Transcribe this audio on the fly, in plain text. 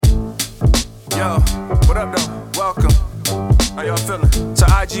Yo, what up though? Welcome. How y'all feeling? To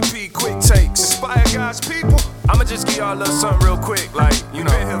IGP Quick Takes. Inspire God's people. I'ma just give y'all a little something real quick. Like, you know,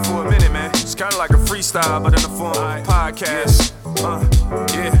 been here for a minute, man. It's kinda like a freestyle, but in the form of a podcast.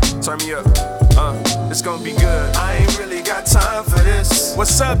 Yeah, turn me up. It's gonna be good. I ain't really got time for this.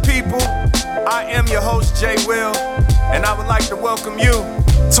 What's up, people? I am your host, Jay Will, and I would like to welcome you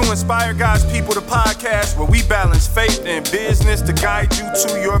to Inspire God's People, the podcast where we balance faith and business to guide you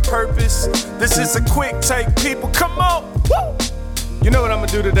to your purpose. This is a quick take, people. Come on. Woo! You know what I'm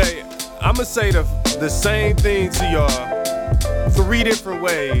gonna do today? I'm gonna say the same thing to y'all 3 different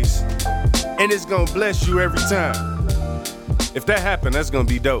ways, and it's gonna bless you every time. If that happens, that's gonna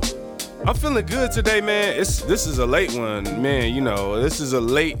be dope. I'm feeling good today, man. This is a late one, man. You know, this is a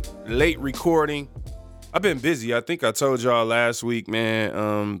late recording. I've been busy. I think I told y'all last week,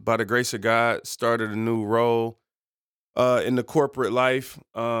 man. By the grace of God, started a new role in the corporate life.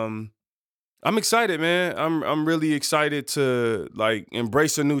 I'm excited, man. I'm really excited to like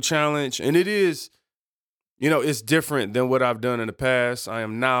embrace a new challenge, and it is, you know, it's different than what I've done in the past. I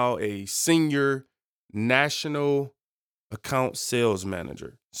am now a senior national account sales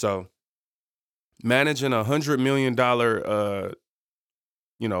manager. So managing $100 million,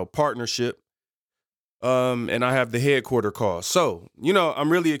 partnership. And I have the headquarter call. So, you know,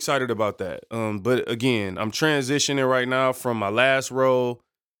 I'm really excited about that. But again, I'm transitioning right now from my last role,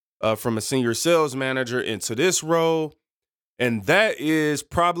 from a senior sales manager into this role. And that is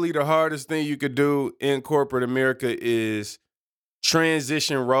probably the hardest thing you could do in corporate America is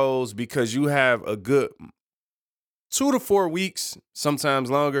transition roles, because you have a good 2 to 4 weeks, sometimes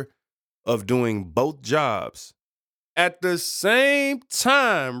longer, of doing both jobs at the same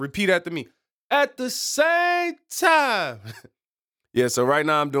time. Repeat after me. At the same time. Yeah, so right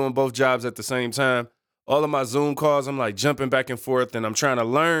now I'm doing both jobs at the same time. All of my Zoom calls, I'm like jumping back and forth, and I'm trying to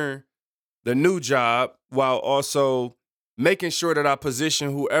learn the new job while also making sure that I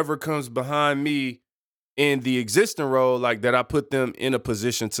position whoever comes behind me in the existing role, like that I put them in a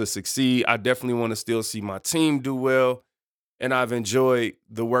position to succeed. I definitely want to still see my team do well. And I've enjoyed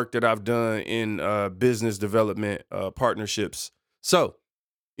the work that I've done in business development partnerships. So,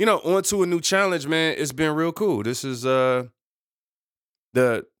 you know, on to a new challenge, man. It's been real cool. This is every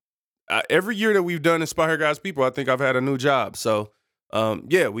year that we've done Inspire God's People, I think I've had a new job. So,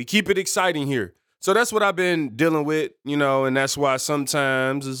 yeah, we keep it exciting here. So that's what I've been dealing with, you know, and that's why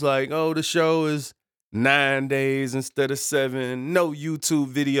sometimes it's like, oh, the show is 9 days instead of 7. No YouTube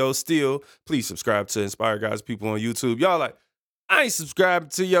video still. Please subscribe to Inspire God's People on YouTube. Y'all like, I ain't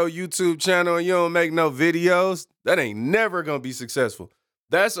subscribed to your YouTube channel and you don't make no videos. That ain't never going to be successful.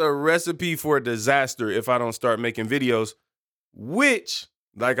 That's a recipe for disaster if I don't start making videos, which,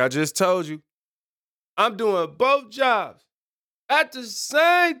 like I just told you, I'm doing both jobs at the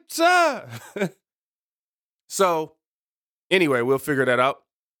same time. So, anyway, we'll figure that out.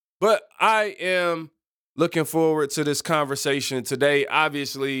 But I am looking forward to this conversation today.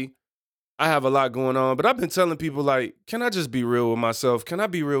 Obviously, I have a lot going on, but I've been telling people, like, can I just be real with myself? Can I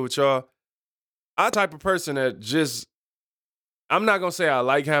be real with y'all? I'm the type of person that just, I'm not going to say I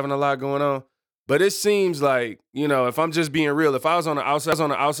like having a lot going on, but it seems like, you know, if I'm just being real, if I was on the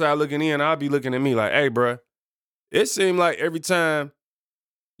outside looking in, I'd be looking at me like, hey, bruh, it seemed like every time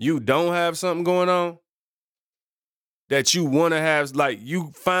you don't have something going on, that you want to have, like,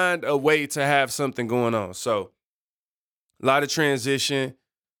 you find a way to have something going on. So a lot of transition,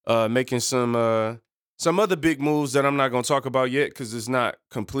 making some other big moves that I'm not going to talk about yet because it's not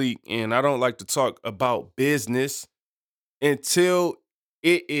complete. And I don't like to talk about business until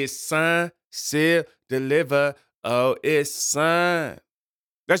it is signed, sealed, delivered. Oh, it's signed.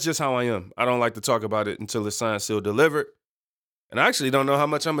 That's just how I am. I don't like to talk about it until it's signed, sealed, delivered. And I actually don't know how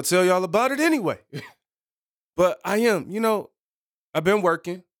much I'm going to tell y'all about it anyway. But I am, you know, I've been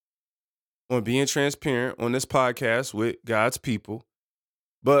working on being transparent on this podcast with God's people,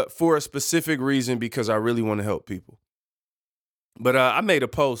 but for a specific reason, because I really want to help people. But I made a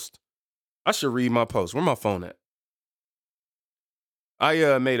post. I should read my post. Where my phone at?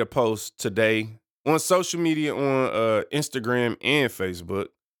 I made a post today on social media, on Instagram and Facebook.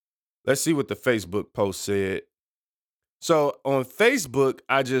 Let's see what the Facebook post said. So on Facebook,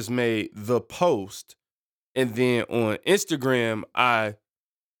 I just made the post. And then on Instagram, I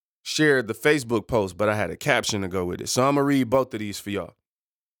shared the Facebook post, but I had a caption to go with it. So I'm going to read both of these for y'all.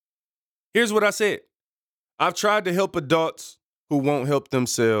 Here's what I said. I've tried to help adults who won't help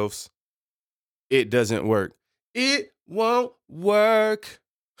themselves. It doesn't work. It won't work.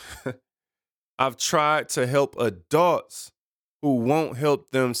 I've tried to help adults who won't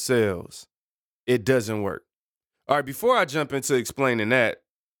help themselves. It doesn't work. All right, before I jump into explaining that,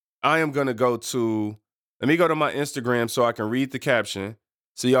 I am going to let me go to my Instagram so I can read the caption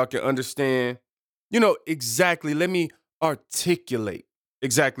so y'all can understand, exactly. Let me articulate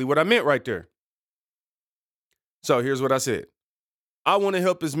exactly what I meant right there. So here's what I said. I want to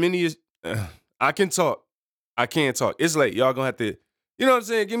help as many as I can talk. I can't talk. It's late. Y'all gonna have to, you know what I'm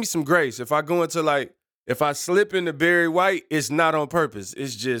saying? Give me some grace. If I go into if I slip into Barry White, it's not on purpose.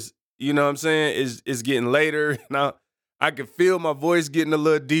 It's just, you know what I'm saying? It's getting later. Now I can feel my voice getting a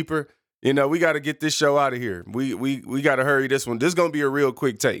little deeper. We got to get this show out of here. We got to hurry this one. This is gonna be a real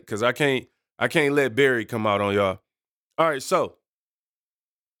quick take because I can't let Barry come out on y'all. All right, so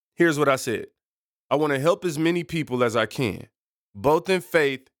here's what I said. I want to help as many people as I can, both in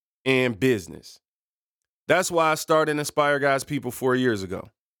faith and business. That's why I started Inspire God's People 4 years ago.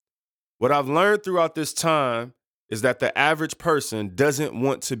 What I've learned throughout this time is that the average person doesn't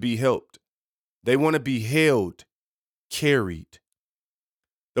want to be helped. They want to be held, carried.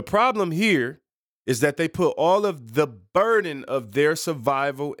 The problem here is that they put all of the burden of their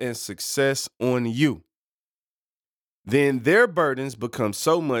survival and success on you. Then their burdens become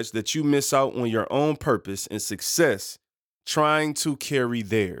so much that you miss out on your own purpose and success trying to carry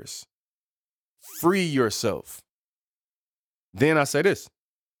theirs. Free yourself. Then I say this.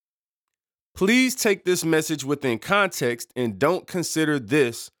 Please take this message within context and don't consider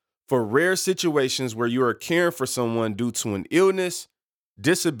this for rare situations where you are caring for someone due to an illness,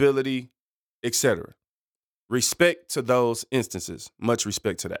 disability, etc. Respect to those instances. Much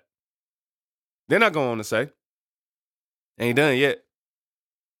respect to that. Then I go on to say, ain't done yet.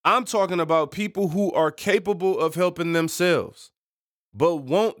 I'm talking about people who are capable of helping themselves, but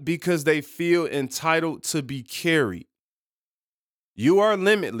won't because they feel entitled to be carried. You are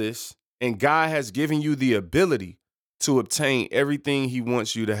limitless, and God has given you the ability to obtain everything He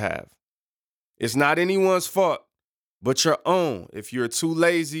wants you to have. It's not anyone's fault, but your own if you're too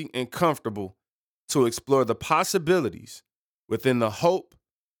lazy and comfortable to explore the possibilities within the hope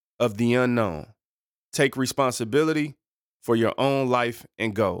of the unknown. Take responsibility for your own life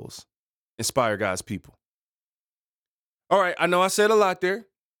and goals. Inspire God's people. All right, I know I said a lot there.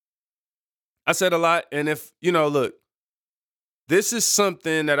 I said a lot, and if, look, this is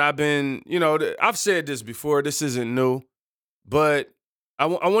something that I've been, I've said this before. This isn't new, but I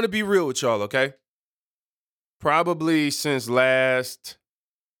want to be real with y'all, okay? Probably since last,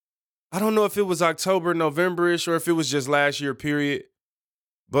 I don't know if it was October, November-ish, or if it was just last year, period.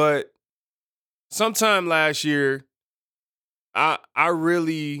 But sometime last year, I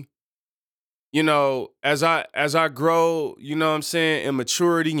really, as I grow, what I'm saying, in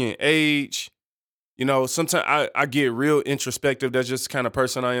maturity and age, sometimes I get real introspective. That's just the kind of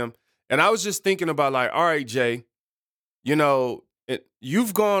person I am. And I was just thinking about all right, Jay,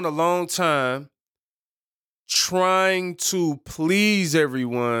 you've gone a long time trying to please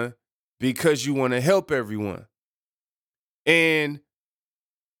everyone because you want to help everyone. And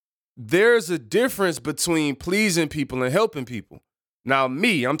there's a difference between pleasing people and helping people. Now,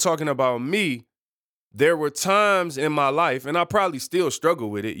 I'm talking about me. There were times in my life, and I probably still struggle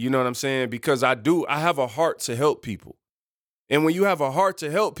with it, you know what I'm saying? Because I have a heart to help people. And when you have a heart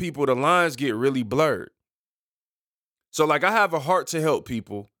to help people, the lines get really blurred. So I have a heart to help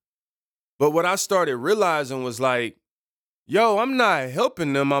people. But what I started realizing was yo, I'm not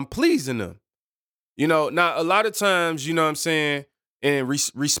helping them, I'm pleasing them. Now a lot of times, you know what I'm saying, and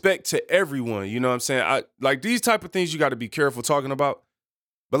respect to everyone, you know what I'm saying? These type of things you got to be careful talking about.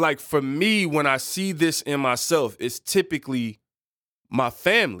 But for me, when I see this in myself, it's typically my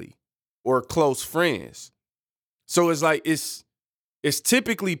family or close friends. So it's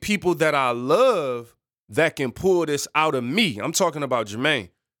typically people that I love that can pull this out of me. I'm talking about Jermaine.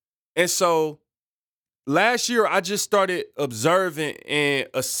 And so last year, I just started observing and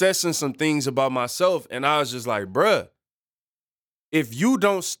assessing some things about myself. And I was just like, bruh, if you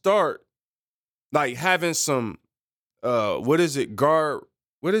don't start having some, what is it?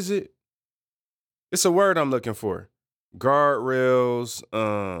 It's a word I'm looking for. Guardrails.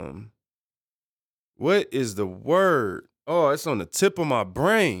 What is the word? Oh, it's on the tip of my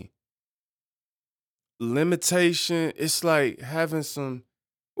brain. Limitation. It's having some,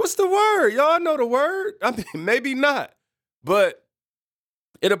 what's the word? Y'all know the word? I mean, maybe not, but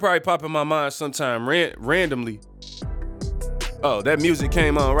it'll probably pop in my mind sometime randomly. Oh, that music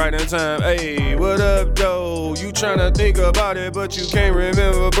came on right in time. Hey, what up, though? You tryna think about it, but you can't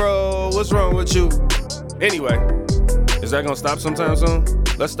remember, bro. What's wrong with you? Anyway, is that gonna stop sometime soon?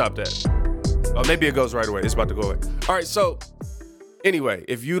 Let's stop that. Oh, maybe it goes right away. It's about to go away. All right, so anyway,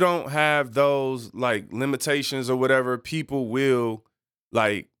 if you don't have those limitations or whatever, people will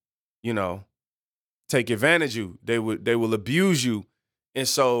take advantage of you. They will abuse you. And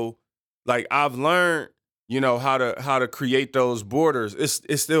so like I've learned, how to create those borders.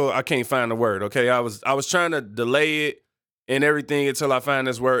 It's still I can't find the word. Okay. I was trying to delay it and everything until I find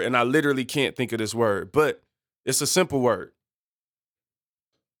this word, and I literally can't think of this word. But it's a simple word.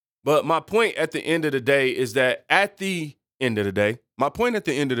 But my point at the end of the day is that at the end of the day,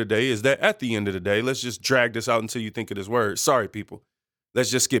 let's just drag this out until you think of this word. Sorry, people.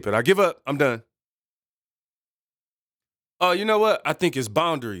 Let's just skip it. I give up. I'm done. Oh, you know what? I think it's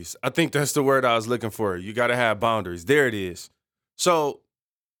boundaries. I think that's the word I was looking for. You got to have boundaries. There it is. So,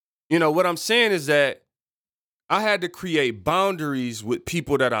 what I'm saying is that I had to create boundaries with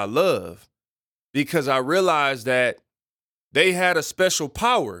people that I love because I realized that they had a special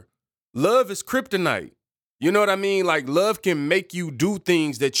power. Love is kryptonite. You know what I mean? Like love can make you do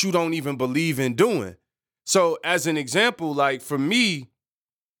things that you don't even believe in doing. So as an example, like for me,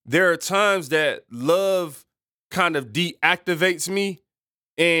 there are times that love kind of deactivates me.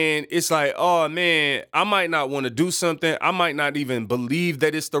 And it's like, oh man, I might not want to do something. I might not even believe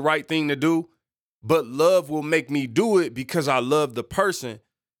that it's the right thing to do, but love will make me do it because I love the person.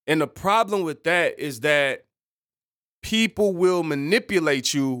 And the problem with that is that people will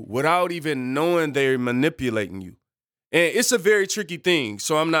manipulate you without even knowing they're manipulating you. And it's a very tricky thing.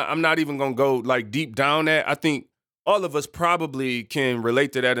 So I'm not even gonna go like deep down that. I think all of us probably can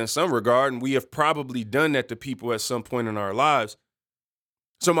relate to that in some regard, and we have probably done that to people at some point in our lives.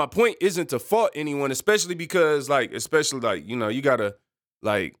 So my point isn't to fault anyone, especially because you gotta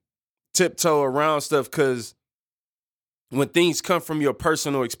like tiptoe around stuff because when things come from your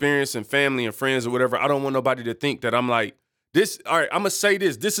personal experience and family and friends or whatever, I don't want nobody to think that I'm like this. All right, I'm gonna say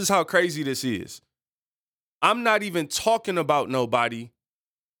this. This is how crazy this is. I'm not even talking about nobody,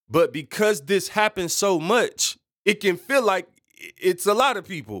 but because this happens so much, it can feel like it's a lot of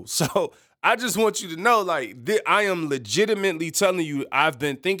people. So I just want you to know, like, I am legitimately telling you, I've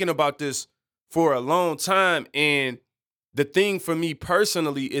been thinking about this for a long time. And the thing for me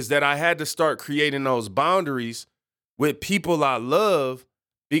personally is that I had to start creating those boundaries with people I love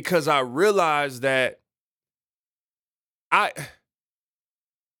because I realized that I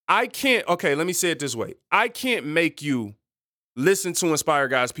can't, okay, let me say it this way. I can't make you listen to Inspire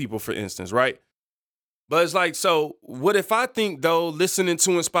God's People, for instance, right? But it's like, so what if I think, though, listening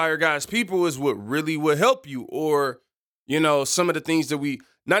to Inspire God's People is what really would help you? Or, some of the things that we,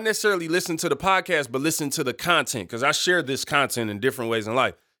 not necessarily listen to the podcast, but listen to the content, because I share this content in different ways in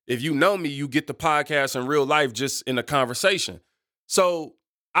life. If you know me, you get the podcast in real life just in a conversation. So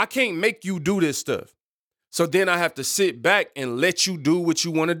I can't make you do this stuff. So then I have to sit back and let you do what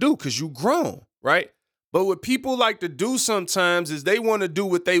you want to do because you grown, right? But what people like to do sometimes is they want to do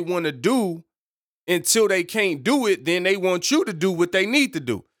what they want to do until they can't do it. Then they want you to do what they need to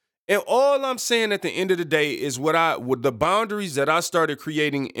do. And all I'm saying at the end of the day is what the boundaries that I started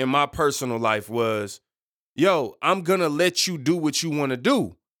creating in my personal life was, yo, I'm going to let you do what you want to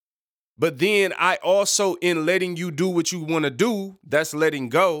do. But then I also, in letting you do what you want to do, that's letting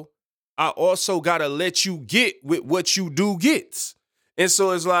go, I also got to let you get with what you do gets. And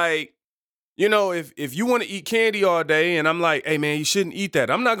so it's like, if you want to eat candy all day and I'm like, hey, man, you shouldn't eat that.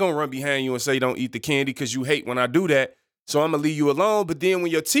 I'm not going to run behind you and say don't eat the candy because you hate when I do that. So I'm going to leave you alone. But then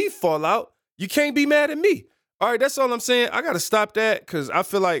when your teeth fall out, you can't be mad at me. All right, that's all I'm saying. I got to stop that because I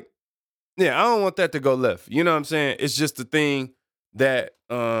feel like, I don't want that to go left. You know what I'm saying? It's just the thing that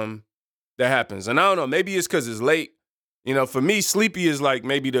that happens. And I don't know, maybe it's because it's late. For me, sleepy is like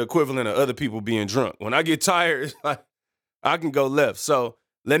maybe the equivalent of other people being drunk. When I get tired, it's like I can go left. So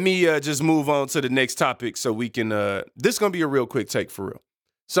let me just move on to the next topic so we can, this is going to be a real quick take for real.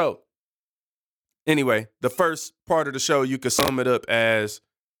 So anyway, the first part of the show, you could sum it up as,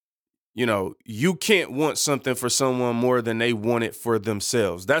 you can't want something for someone more than they want it for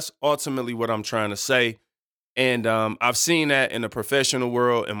themselves. That's ultimately what I'm trying to say. And I've seen that in the professional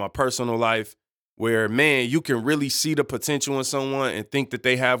world, in my personal life, where, man, you can really see the potential in someone and think that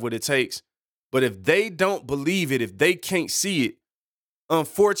they have what it takes. But if they don't believe it, if they can't see it,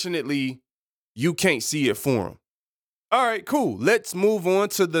 unfortunately, you can't see it for them. All right, cool. Let's move on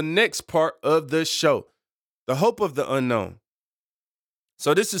to the next part of the show, the hope of the unknown.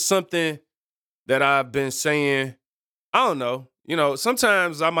 So this is something that I've been saying, I don't know,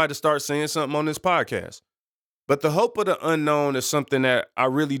 sometimes I might have started saying something on this podcast. But the hope of the unknown is something that I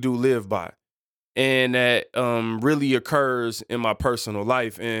really do live by and that really occurs in my personal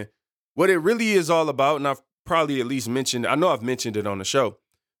life. And what it really is all about, and I've probably at least mentioned, I know I've mentioned it on the show,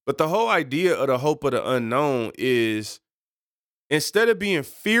 but the whole idea of the hope of the unknown is instead of being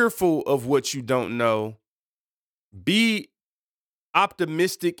fearful of what you don't know, be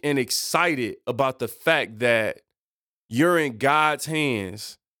optimistic and excited about the fact that you're in God's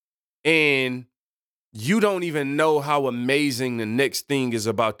hands and you don't even know how amazing the next thing is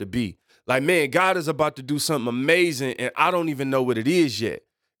about to be. Like, man, God is about to do something amazing and I don't even know what it is yet.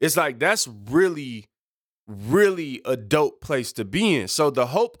 It's like, that's really, really a dope place to be in. So the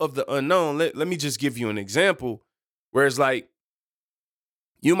hope of the unknown, let me just give you an example where it's like,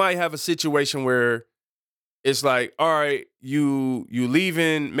 you might have a situation where it's like, all right, you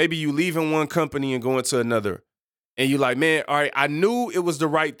leaving, maybe you leaving one company and going to another. And you like, man, all right, I knew it was the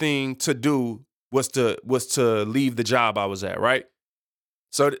right thing to do was to leave the job I was at, right?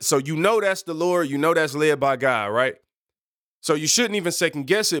 So you know that's the Lord, you know that's led by God, right? So you shouldn't even second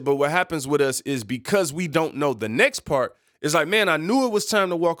guess it. But what happens with us is because we don't know the next part, it's like, man, I knew it was time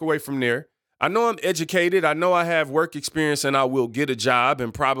to walk away from there. I know I'm educated. I know I have work experience and I will get a job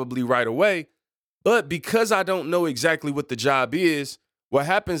and probably right away. But because I don't know exactly what the job is, what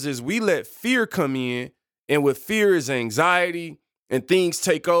happens is we let fear come in. And with fear is anxiety and things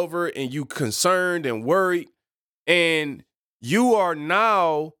take over and you concerned and worried. And you are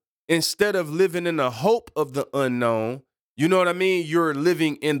now, instead of living in the hope of the unknown, you know what I mean? You're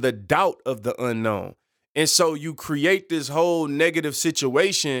living in the doubt of the unknown. And so you create this whole negative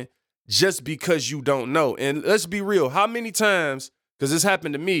situation just because you don't know. And let's be real. How many times, because this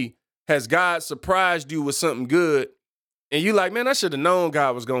happened to me, has God surprised you with something good? And you like, man, I should have known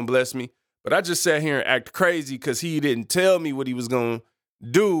God was going to bless me. But I just sat here and acted crazy because he didn't tell me what he was going to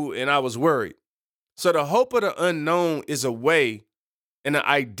do. And I was worried. So the hope of the unknown is a way and an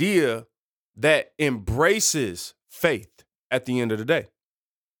idea that embraces faith at the end of the day.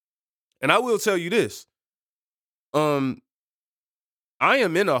 And I will tell you this. I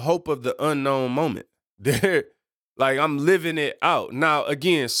am in a hope of the unknown moment. Like, I'm living it out. Now,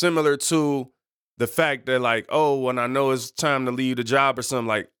 again, similar to the fact that, like, oh, when I know it's time to leave the job or something,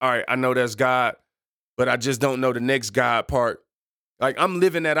 like, all right, I know that's God, but I just don't know the next God part. Like, I'm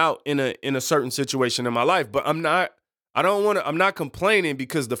living that out in a certain situation in my life, but I'm not complaining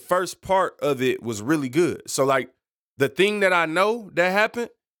because the first part of it was really good. So, like, the thing that I know that happened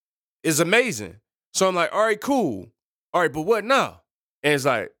is amazing. So I'm like, all right, cool. All right, but what now? And it's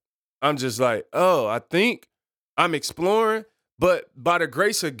like, I'm just like, oh, I think I'm exploring, but by the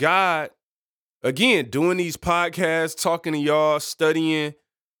grace of God, again, doing these podcasts, talking to y'all, studying,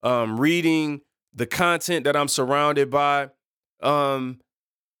 reading the content that I'm surrounded by,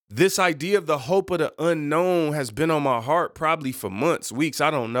 this idea of the hope of the unknown has been on my heart probably for months, weeks,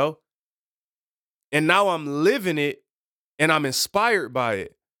 I don't know. And now I'm living it and I'm inspired by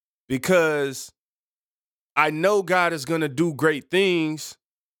it because I know God is going to do great things,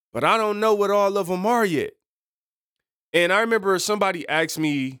 but I don't know what all of them are yet. And I remember somebody asked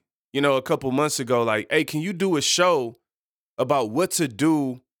me, a couple months ago, like, hey, can you do a show about what to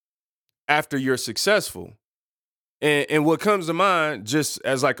do after you're successful? And what comes to mind, just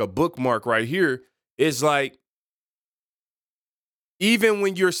as like a bookmark right here, is like, even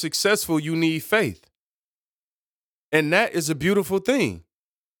when you're successful, you need faith. And that is a beautiful thing.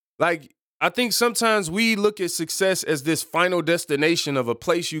 Like, I think sometimes we look at success as this final destination of a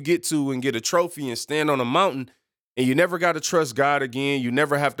place you get to and get a trophy and stand on a mountain and you never got to trust God again. You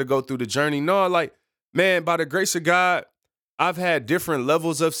never have to go through the journey. No, like, man, by the grace of God, I've had different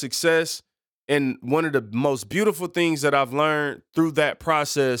levels of success. And one of the most beautiful things that I've learned through that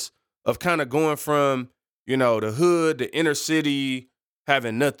process of kind of going from, the hood, the inner city,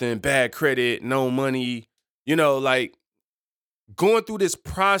 having nothing, bad credit, no money, like going through this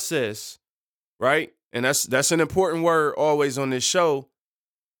process, right? And that's an important word always on this show.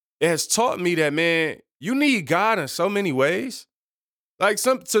 It has taught me that, man, you need God in so many ways. Like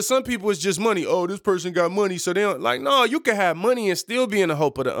to some people, it's just money. Oh, this person got money, so they don't like, no, you can have money and still be in the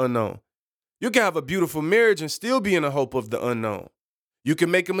hope of the unknown. You can have a beautiful marriage and still be in the hope of the unknown. You can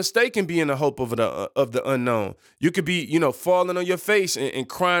make a mistake and be in the hope of the unknown. You could be, falling on your face and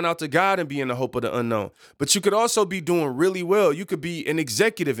crying out to God and be in the hope of the unknown. But you could also be doing really well. You could be an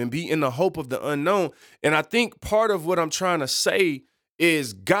executive and be in the hope of the unknown. And I think part of what I'm trying to say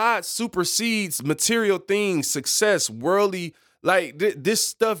is God supersedes material things, success, worldly. Like this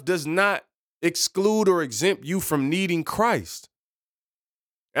stuff does not exclude or exempt you from needing Christ.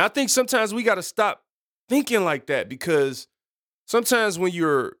 And I think sometimes we got to stop thinking like that because sometimes when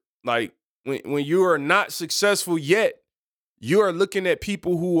you're like, when you are not successful yet, you are looking at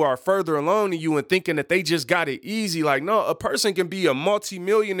people who are further along than you and thinking that they just got it easy. Like, no, a person can be a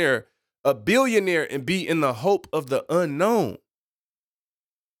multimillionaire, a billionaire, and be in the hope of the unknown.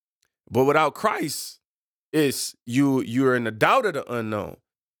 But without Christ, you're in the doubt of the unknown.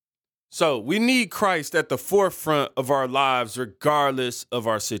 So we need Christ at the forefront of our lives, regardless of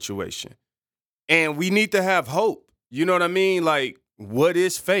our situation. And we need to have hope. You know what I mean? Like, what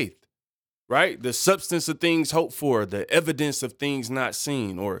is faith? Right? The substance of things hoped for, the evidence of things not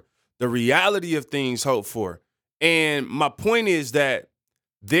seen, or the reality of things hoped for. And my point is that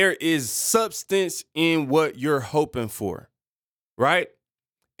there is substance in what you're hoping for, right?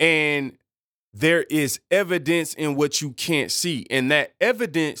 And there is evidence in what you can't see. And that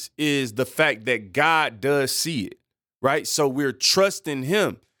evidence is the fact that God does see it, right? So we're trusting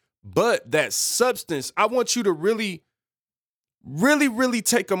him. But that substance, I want you to really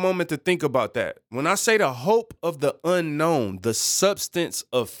take a moment to think about that. When I say the hope of the unknown, the substance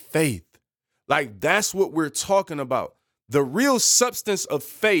of faith, like that's what we're talking about. The real substance of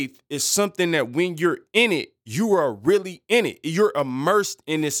faith is something that when you're in it, you are really in it. You're immersed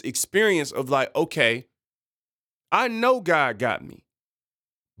in this experience of like, okay, I know God got me,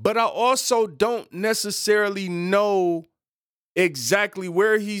 but I also don't necessarily know exactly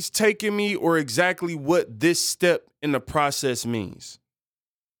where he's taking me or exactly what this step in the process means.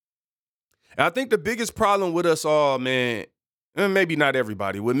 And I think the biggest problem with us all, man, and maybe not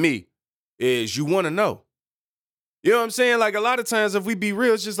everybody, with me, is you want to know. You know what I'm saying? Like a lot of times if we be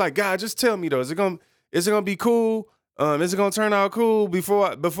real, it's just like, God, just tell me though, is it gonna be cool? Is it gonna turn out cool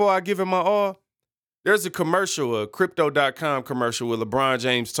before I give it my all? There's a commercial, a crypto.com commercial with LeBron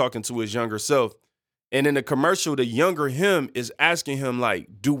James talking to his younger self. And in the commercial, the younger him is asking him, like,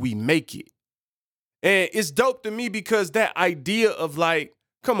 do we make it? And it's dope to me because that idea of like,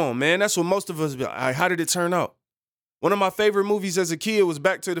 come on, man, that's what most of us be like, how did it turn out? One of my favorite movies as a kid was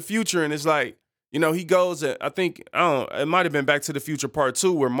Back to the Future. And it's like, you know, he goes, it might have been Back to the Future Part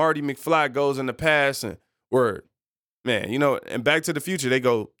 2 where Marty McFly goes in the past and Back to the Future, they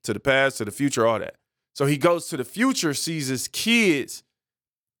go to the past, to the future, all that. So he goes to the future, sees his kids,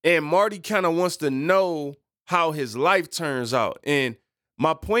 and Marty kind of wants to know how his life turns out. And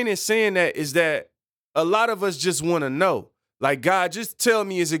my point in saying that is that a lot of us just want to know, like, God, just tell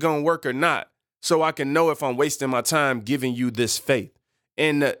me, is it going to work or not? So I can know if I'm wasting my time giving you this faith.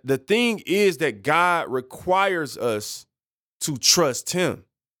 And the thing is that God requires us to trust him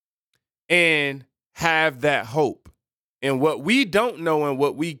and have that hope in what we don't know and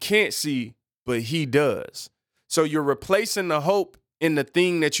what we can't see, but he does. So you're replacing the hope in the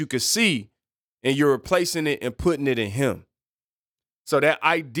thing that you could see, and you're replacing it and putting it in him. So that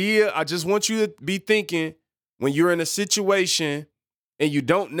idea, I just want you to be thinking when you're in a situation and you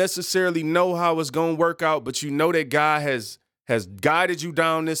don't necessarily know how it's going to work out, but you know that God has guided you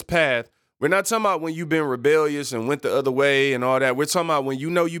down this path. We're not talking about when you've been rebellious and went the other way and all that. We're talking about when you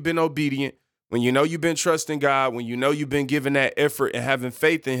know you've been obedient, when you know you've been trusting God, when you know you've been giving that effort and having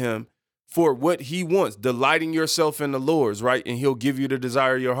faith in him for what he wants, delighting yourself in the Lord's, right? And he'll give you the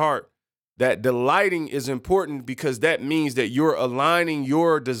desire of your heart. That delighting is important because that means that you're aligning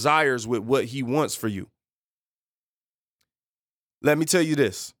your desires with what he wants for you. Let me tell you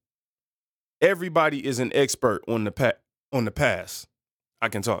this. Everybody is an expert on the past. I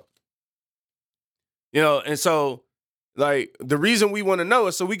can talk. You know, and so like the reason we want to know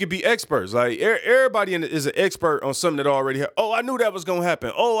is so we could be experts. Like everybody is an expert on something that already happened. Oh, I knew that was going to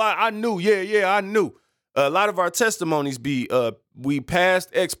happen. Oh, I knew. Yeah, I knew. A lot of our testimonies be we past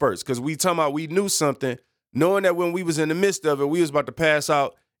experts because we talking about we knew something, knowing that when we was in the midst of it, we was about to pass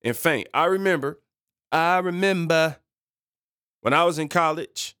out and faint. I remember when I was in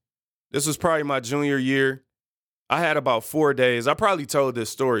college, this was probably my junior year. I had about 4 days. I probably told this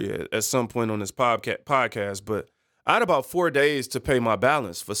story at some point on this podcast, but I had about 4 days to pay my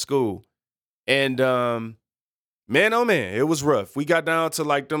balance for school. And man, oh man, it was rough. We got down to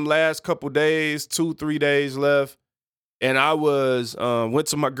like them last couple days, 2-3 days left. And I went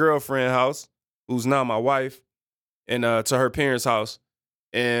to my girlfriend's house, who's now my wife, and to her parents' house.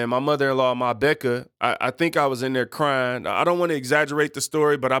 And my mother-in-law, my Becca, I think I was in there crying. I don't want to exaggerate the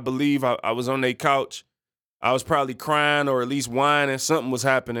story, but I believe I was on their couch. I was probably crying or at least whining. Something was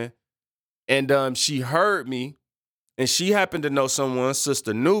happening. And she heard me, and she happened to know someone,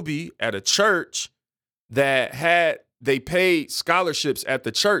 Sister Newbie, at a church that they paid scholarships at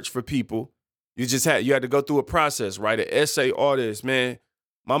the church for people. You had to go through a process, write an essay, all this, man.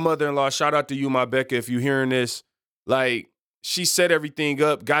 My mother-in-law, shout out to you, my Becca, if you're hearing this. Like, she set everything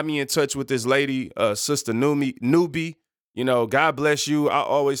up, got me in touch with this lady, Sister Newbie. You know, God bless you. I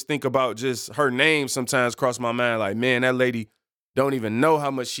always think about just her name sometimes cross my mind. Like, man, that lady don't even know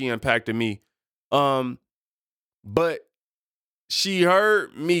how much she impacted me. But she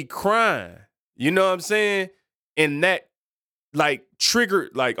heard me crying. You know what I'm saying? And that like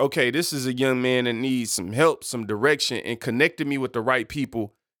triggered, like, okay, this is a young man that needs some help, some direction, and connected me with the right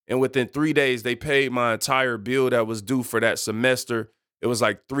people. And within 3 days, they paid my entire bill that was due for that semester. it was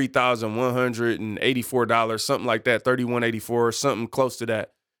like $3,184, something like that, $3,184, something close to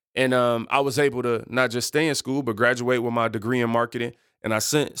that. And I was able to not just stay in school, but graduate with my degree in marketing. And I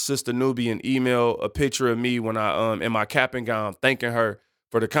sent Sister Newbie an email, a picture of me when I in my cap and gown, thanking her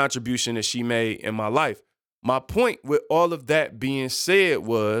for the contribution that she made in my life. My point with all of that being said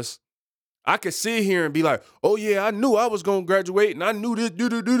was, I could sit here and be like, oh yeah, I knew I was gonna graduate and I knew this,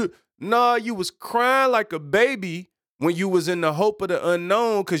 do. Nah, you was crying like a baby when you was in the hope of the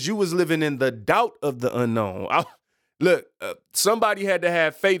unknown because you was living in the doubt of the unknown. Look, somebody had to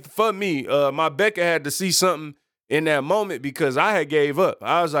have faith for me. My Becca had to see something in that moment because I had gave up.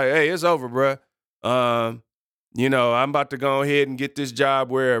 I was like, hey, it's over, bruh. I'm about to go ahead and get this job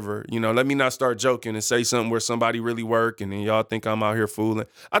wherever. Let me not start joking and say something where somebody really work and then y'all think I'm out here fooling.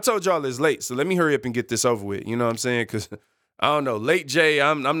 I told y'all it's late, so let me hurry up and get this over with. You know what I'm saying? Because I don't know. Late Jay,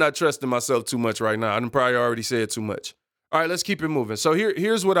 I'm not trusting myself too much right now. I done probably already said too much. All right, let's keep it moving. So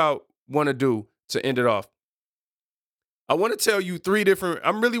here's what I want to do to end it off. I want to tell you three different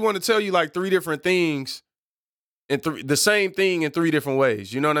things and the same thing in three different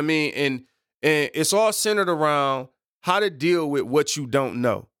ways. You know what I mean? And it's all centered around how to deal with what you don't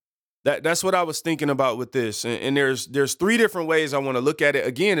know. That's what I was thinking about with this. And there's three different ways I want to look at it.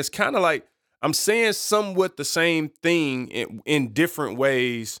 Again, it's kind of like I'm saying somewhat the same thing in different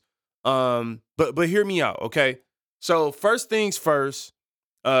ways. But hear me out, okay? So first things first,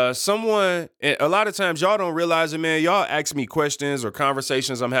 someone, and a lot of times y'all don't realize it, man. Y'all ask me questions or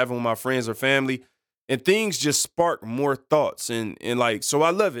conversations I'm having with my friends or family, and things just spark more thoughts. And so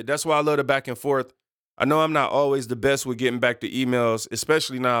I love it. That's why I love the back and forth. I know I'm not always the best with getting back to emails,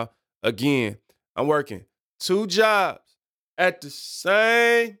 especially now. Again, I'm working 2 jobs at the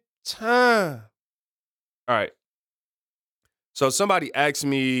same time. All right. So somebody asked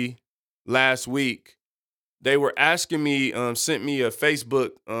me last week, they were asking me, sent me a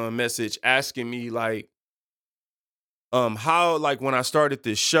Facebook message asking me how, when I started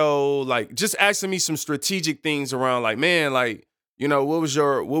this show, just asking me some strategic things around, man, what was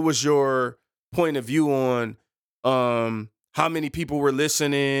your point of view on how many people were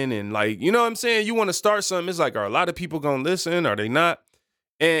listening? And you know what I'm saying? You want to start something. It's like, are a lot of people going to listen? Are they not?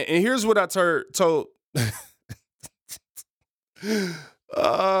 And here's what I told.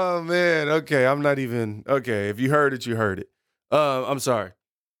 Oh man. Okay. I'm not even, okay. If you heard it, you heard it. I'm sorry.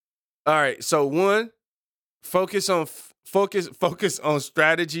 All right. So one, focus on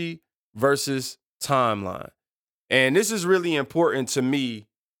strategy versus timeline. And this is really important to me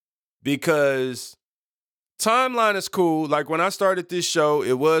because timeline is cool. Like when I started this show,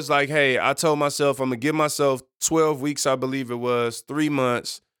 it was like, hey, I told myself I'm going to give myself 12 weeks, I believe it was, 3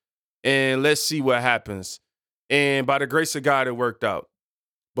 months, and let's see what happens. And by the grace of God, it worked out.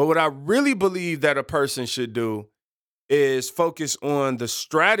 But what I really believe that a person should do is focus on the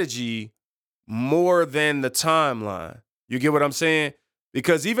strategy more than the timeline. You get what I'm saying?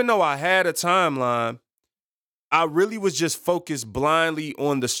 Because even though I had a timeline, I really was just focused blindly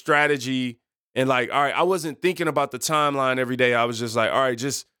on the strategy and all right, I wasn't thinking about the timeline every day. I was just like, all right,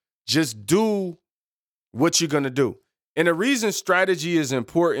 just do what you're going to do. And the reason strategy is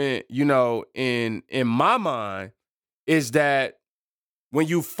important, in my mind, is that when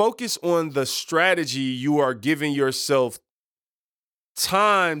you focus on the strategy, you are giving yourself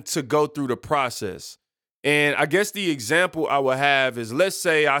time to go through the process. And I guess the example I would have is, let's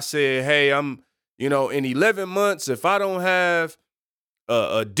say I said, hey, I'm, in 11 months, if I don't have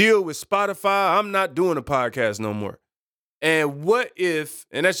a deal with Spotify, I'm not doing a podcast no more. And what if,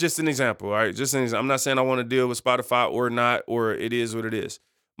 and that's just an example, all right? Just an example. I'm not saying I want to deal with Spotify or not, or it is what it is.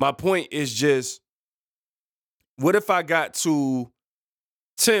 My point is just, what if I got to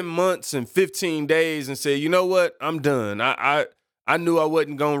 10 months and 15 days and said, you know what, I'm done. I knew I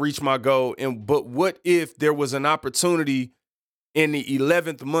wasn't going to reach my goal. But what if there was an opportunity in the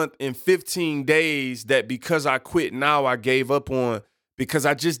 11th month and 15 days that because I quit now, I gave up on, because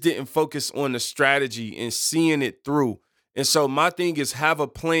I just didn't focus on the strategy and seeing it through. And so my thing is, have a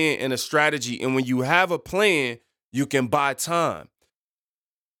plan and a strategy. And when you have a plan, you can buy time.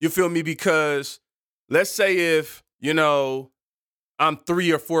 You feel me? Because let's say if, I'm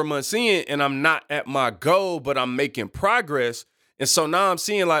 3 or 4 months in and I'm not at my goal, but I'm making progress. And so now I'm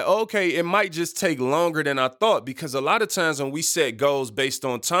seeing okay, it might just take longer than I thought, because a lot of times when we set goals based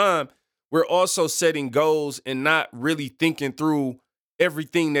on time, we're also setting goals and not really thinking through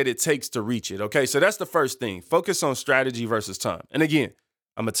everything that it takes to reach it. Okay, so that's the first thing. Focus on strategy versus time. And again,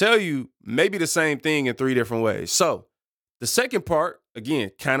 I'm going to tell you maybe the same thing in 3 different ways. So the second part,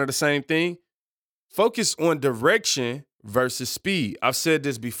 again, kind of the same thing. Focus on direction versus speed. I've said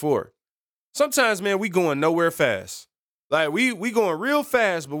this before. Sometimes, man, we going nowhere fast. Like we going real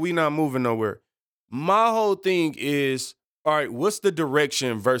fast, but we not moving nowhere. My whole thing is, all right, what's the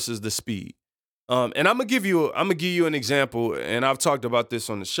direction versus the speed? And I'm gonna give you an example, and I've talked about this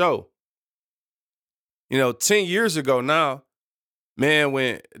on the show. 10 years ago now, man,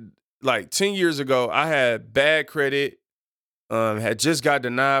 when like 10 years ago, I had bad credit, had just got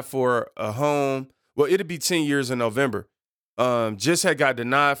denied for a home. Well, it'd be 10 years in November. Just had got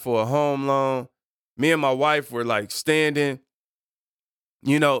denied for a home loan. Me and my wife were like standing,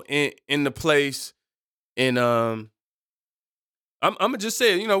 in the place. And I'm gonna just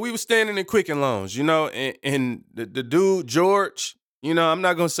say it, we were standing in Quicken Loans, and the dude, George, I'm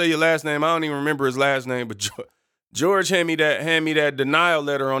not gonna say your last name. I don't even remember his last name, but George hand me that denial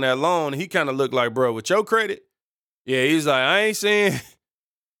letter on that loan. He kind of looked like, bro, with your credit, yeah, he's like, I ain't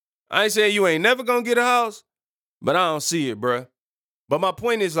saying you ain't never gonna get a house, but I don't see it, bro. But my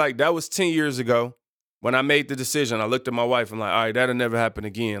point is, like, that was 10 years ago when I made the decision. I looked at my wife and like, all right, that'll never happen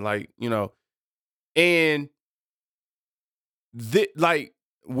again. Like, and like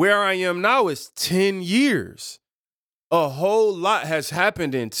where I am now is 10 years. A whole lot has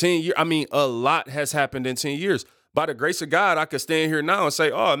happened in 10 years. I mean, a lot has happened in 10 years. By the grace of God, I could stand here now and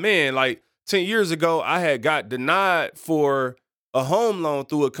say, oh man, like 10 years ago, I had got denied for a home loan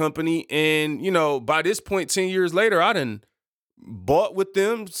through a company. And, by this point, 10 years later, I done bought with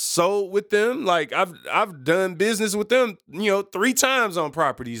them, sold with them. Like I've done business with them, 3 times on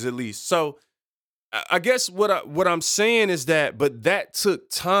properties at least. So I guess what I'm saying is but that took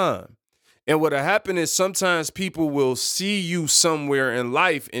time. And what'll happen is sometimes people will see you somewhere in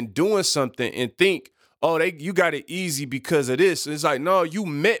life and doing something and think, oh, you got it easy because of this. And it's like, no, you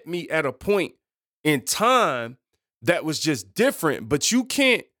met me at a point in time that was just different, but you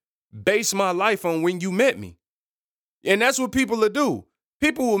can't base my life on when you met me. And that's what people will do.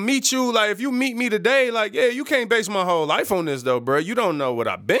 People will meet you, like, if you meet me today, like, yeah, you can't base my whole life on this though, bro. You don't know what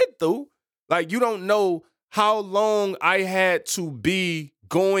I've been through. Like, you don't know how long I had to be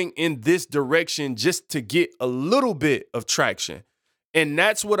going in this direction just to get a little bit of traction. And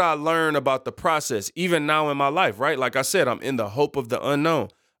that's what I learned about the process, even now in my life, right? Like I said, I'm in the hope of the unknown.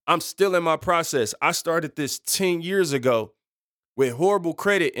 I'm still in my process. I started this 10 years ago with horrible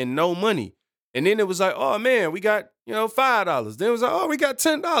credit and no money. And then it was like, oh man, we got, $5. Then it was like, oh, we got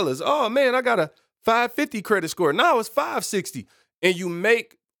 $10. Oh man, I got a 550 credit score. Now it's 560. And you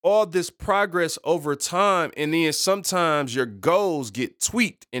make all this progress over time. And then sometimes your goals get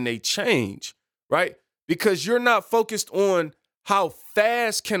tweaked and they change, right? Because you're not focused on how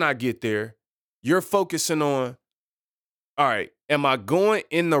fast can I get there? You're focusing on, all right, am I going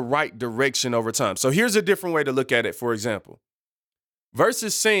in the right direction over time? So here's a different way to look at it, for example.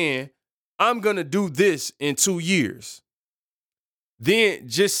 Versus saying, I'm going to do this in 2 years. Then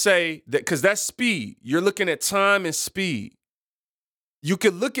just say that, because that's speed. You're looking at time and speed. You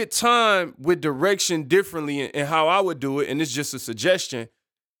could look at time with direction differently and how I would do it, and it's just a suggestion,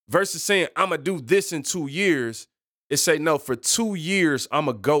 versus saying, I'm going to do this in 2 years. It's say, no, for 2 years, I'm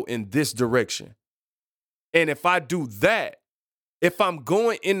going to go in this direction. And if I do that, if I'm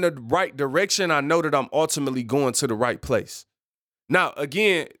going in the right direction, I know that I'm ultimately going to the right place. Now,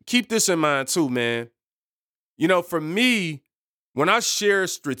 again, keep this in mind too, man. For me, when I share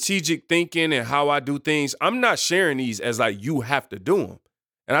strategic thinking and how I do things, I'm not sharing these as like you have to do them.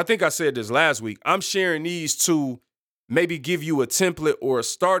 And I think I said this last week. I'm sharing these to maybe give you a template or a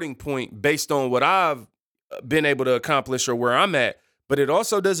starting point based on what I've been able to accomplish or where I'm at. But it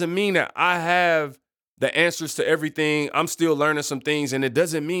also doesn't mean that I have the answers to everything. I'm still learning some things. And it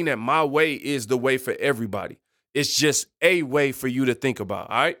doesn't mean that my way is the way for everybody. It's just a way for you to think about,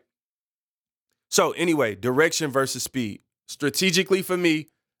 all right? So anyway, direction versus speed. Strategically for me,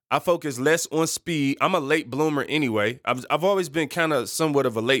 I focus less on speed. I'm a late bloomer anyway. I've always been kind of somewhat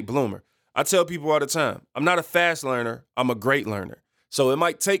of a late bloomer. I tell people all the time, I'm not a fast learner. I'm a great learner. So it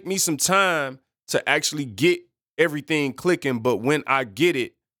might take me some time to actually get everything clicking, but when I get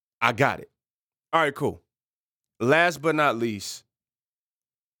it, I got it. All right, cool. Last but not least,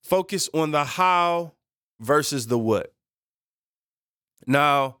 focus on the how versus the what.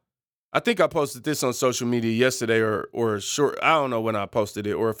 Now, I think I posted this on social media yesterday or short. I don't know when I posted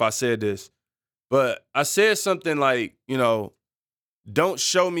it or if I said this, but I said something like, don't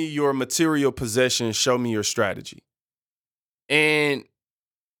show me your material possessions, show me your strategy. And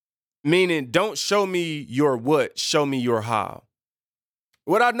meaning don't show me your what, show me your how.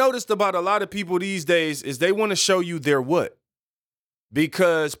 What I noticed about a lot of people these days is they want to show you their what,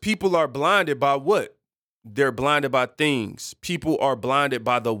 because people are blinded by what? They're blinded by things. People are blinded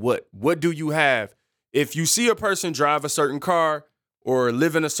by the what. What do you have? If you see a person drive a certain car or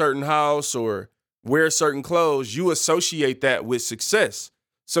live in a certain house or wear certain clothes, you associate that with success.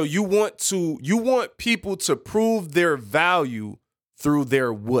 So you want people to prove their value through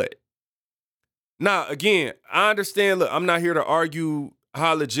their what. Now, again, I understand, look, I'm not here to argue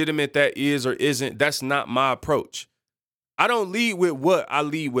how legitimate that is or isn't. That's not my approach. I don't lead with what, I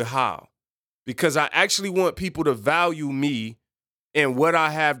lead with how. Because I actually want people to value me and what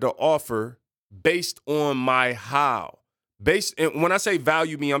I have to offer based on my how. And when I say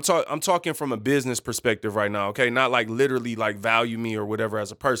value me, I'm talking from a business perspective right now, okay? Not like literally like value me or whatever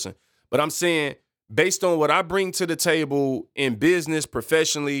as a person. But I'm saying based on what I bring to the table in business,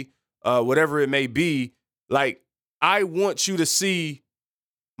 professionally, whatever it may be, like I want you to see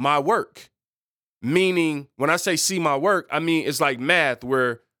my work. Meaning when I say see my work, I mean it's like math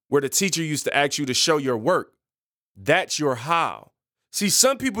where the teacher used to ask you to show your work. That's your how. See,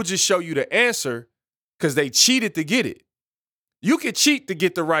 some people just show you the answer because they cheated to get it. You could cheat to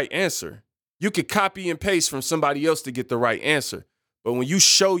get the right answer. You could copy and paste from somebody else to get the right answer. But when you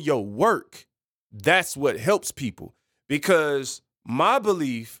show your work, that's what helps people. Because my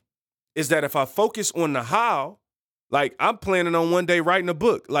belief is that if I focus on the how, like I'm planning on one day writing a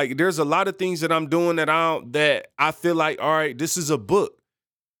book. Like there's a lot of things that I'm doing that I feel like, all right, this is a book.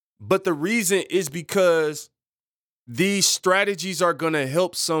 But the reason is because these strategies are going to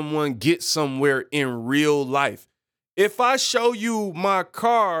help someone get somewhere in real life. If I show you my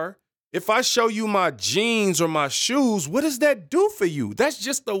car, if I show you my jeans or my shoes, what does that do for you? That's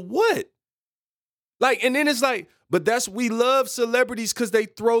just a what? Like, and then it's like, but we love celebrities because they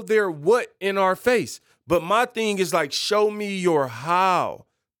throw their what in our face. But my thing is like, show me your how,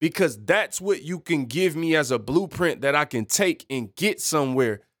 because that's what you can give me as a blueprint that I can take and get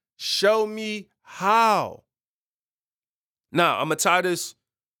somewhere. Show me how. Now, I'm going to tie this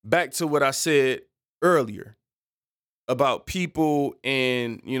back to what I said earlier about people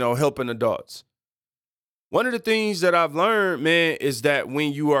and, helping adults. One of the things that I've learned, man, is that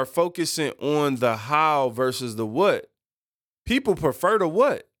when you are focusing on the how versus the what, people prefer the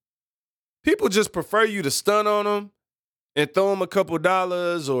what. People just prefer you to stun on them and throw them a couple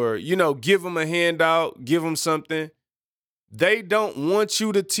dollars or, give them a handout, give them something. They don't want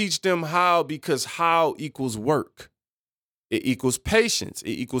you to teach them how, because how equals work. It equals patience.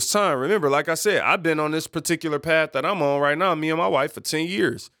 It equals time. Remember, like I said, I've been on this particular path that I'm on right now, me and my wife, for 10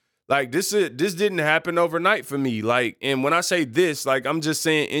 years. Like this didn't happen overnight for me. Like, and when I say this, like I'm just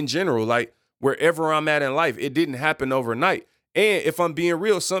saying in general, like wherever I'm at in life, it didn't happen overnight. And if I'm being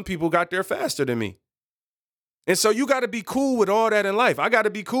real, some people got there faster than me. And so you got to be cool with all that in life. I got to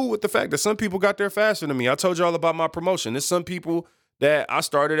be cool with the fact that some people got there faster than me. I told you all about my promotion. There's some people that I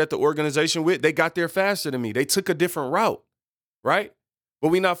started at the organization with, they got there faster than me. They took a different route. Right? But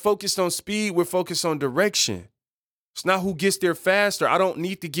we're not focused on speed. We're focused on direction. It's not who gets there faster. I don't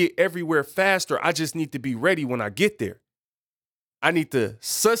need to get everywhere faster. I just need to be ready when I get there. I need to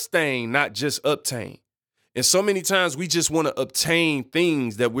sustain, not just obtain. And so many times we just want to obtain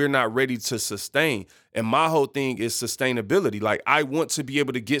things that we're not ready to sustain. And my whole thing is sustainability. Like I want to be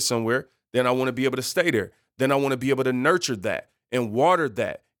able to get somewhere. Then I want to be able to stay there. Then I want to be able to nurture that and water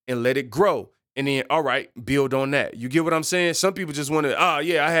that and let it grow. And then, all right, build on that. You get what I'm saying? Some people just want to, I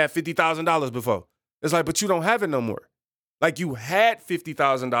had $50,000 before. It's like, but you don't have it no more. Like you had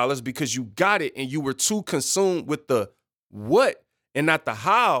 $50,000 because you got it and you were too consumed with the what and not the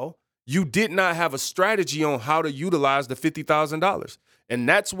how. You did not have a strategy on how to utilize the $50,000. And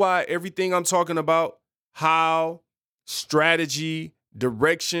that's why everything I'm talking about, how, strategy,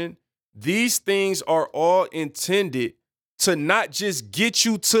 direction, these things are all intended to not just get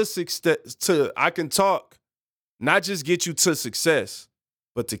you to success, not just get you to success,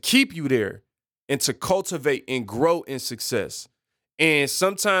 but to keep you there and to cultivate and grow in success. And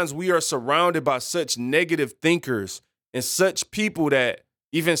sometimes we are surrounded by such negative thinkers and such people that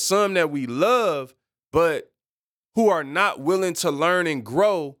even some that we love, but who are not willing to learn and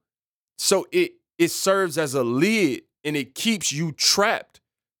grow. So it serves as a lid and it keeps you trapped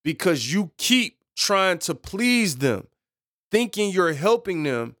because you keep trying to please them. Thinking you're helping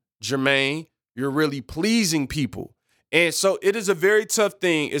them, Jermaine, you're really pleasing people. And so it is a very tough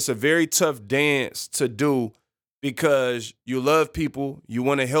thing. It's a very tough dance to do because you love people. You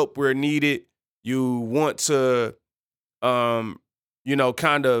want to help where needed. You want to,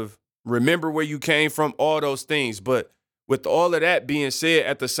 kind of remember where you came from, all those things. But with all of that being said,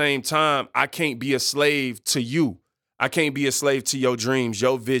 at the same time, I can't be a slave to you. I can't be a slave to your dreams,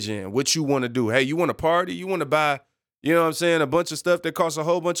 your vision, what you want to do. Hey, you want to party? You want to buy, you know what I'm saying, a bunch of stuff that costs a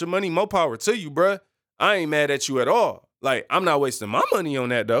whole bunch of money? More power to you, bruh. I ain't mad at you at all. Like, I'm not wasting my money on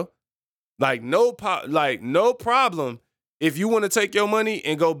that, though. Like, no problem if you want to take your money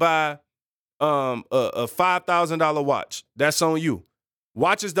and go buy a $5,000 watch. That's on you.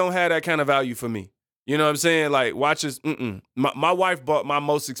 Watches don't have that kind of value for me. You know what I'm saying? Like watches, My wife bought my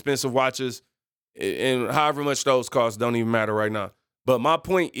most expensive watches, and however much those cost don't even matter right now. But my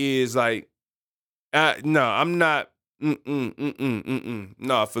point is like, no, I'm not.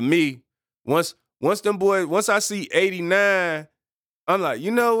 No, for me, once I see 89, I'm like,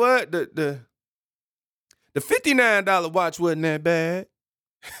 you know what? The $59 watch wasn't that bad.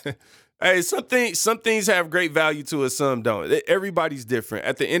 Hey, some things have great value to us, some don't. Everybody's different.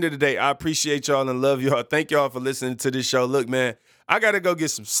 At the end of the day, I appreciate y'all and love y'all. Thank y'all for listening to this show. Look, man, I got to go get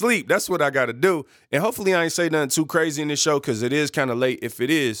some sleep. That's what I got to do. And hopefully I ain't say nothing too crazy in this show because it is kind of late. If it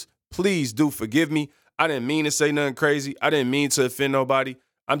is, please do forgive me. I didn't mean to say nothing crazy. I didn't mean to offend nobody.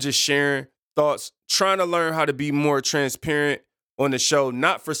 I'm just sharing thoughts, trying to learn how to be more transparent on the show,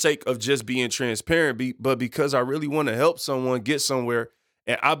 not for sake of just being transparent, but because I really want to help someone get somewhere.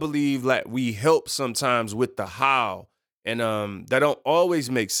 And I believe that we help sometimes with the how. And that don't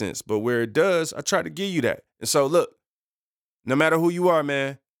always make sense. But where it does, I try to give you that. And so, look, no matter who you are,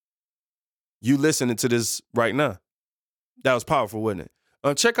 man, you listening to this right now. That was powerful, wasn't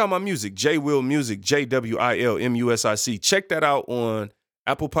it? Check out my music, J Will Music, JWILMUSIC. Check that out on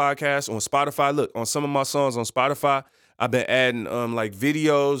Apple Podcasts, on Spotify. Look, on some of my songs on Spotify, I've been adding like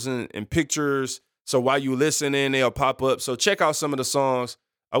videos and pictures. So while you listening, they'll pop up. So check out some of the songs.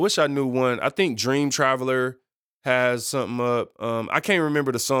 I wish I knew one. I think Dream Traveler has something up. I can't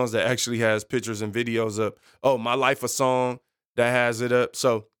remember the songs that actually has pictures and videos up. Oh, My Life a Song that has it up.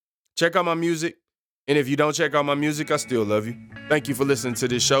 So check out my music. And if you don't check out my music, I still love you. Thank you for listening to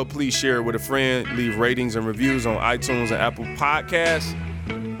this show. Please share it with a friend. Leave ratings and reviews on iTunes and Apple Podcasts.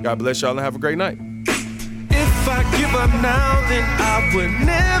 God bless y'all and have a great night. If I give up now, then I would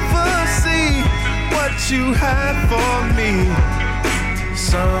never see what you had for me.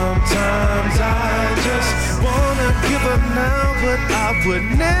 Sometimes I just wanna give up now, but I would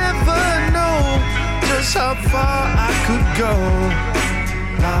never know just how far I could go.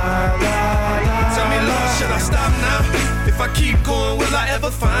 La, la, la. Tell me, Lord, should I stop now? If I keep going, will I ever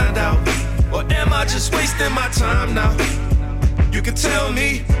find out? Or am I just wasting my time now? You can tell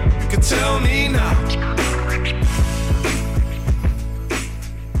me now.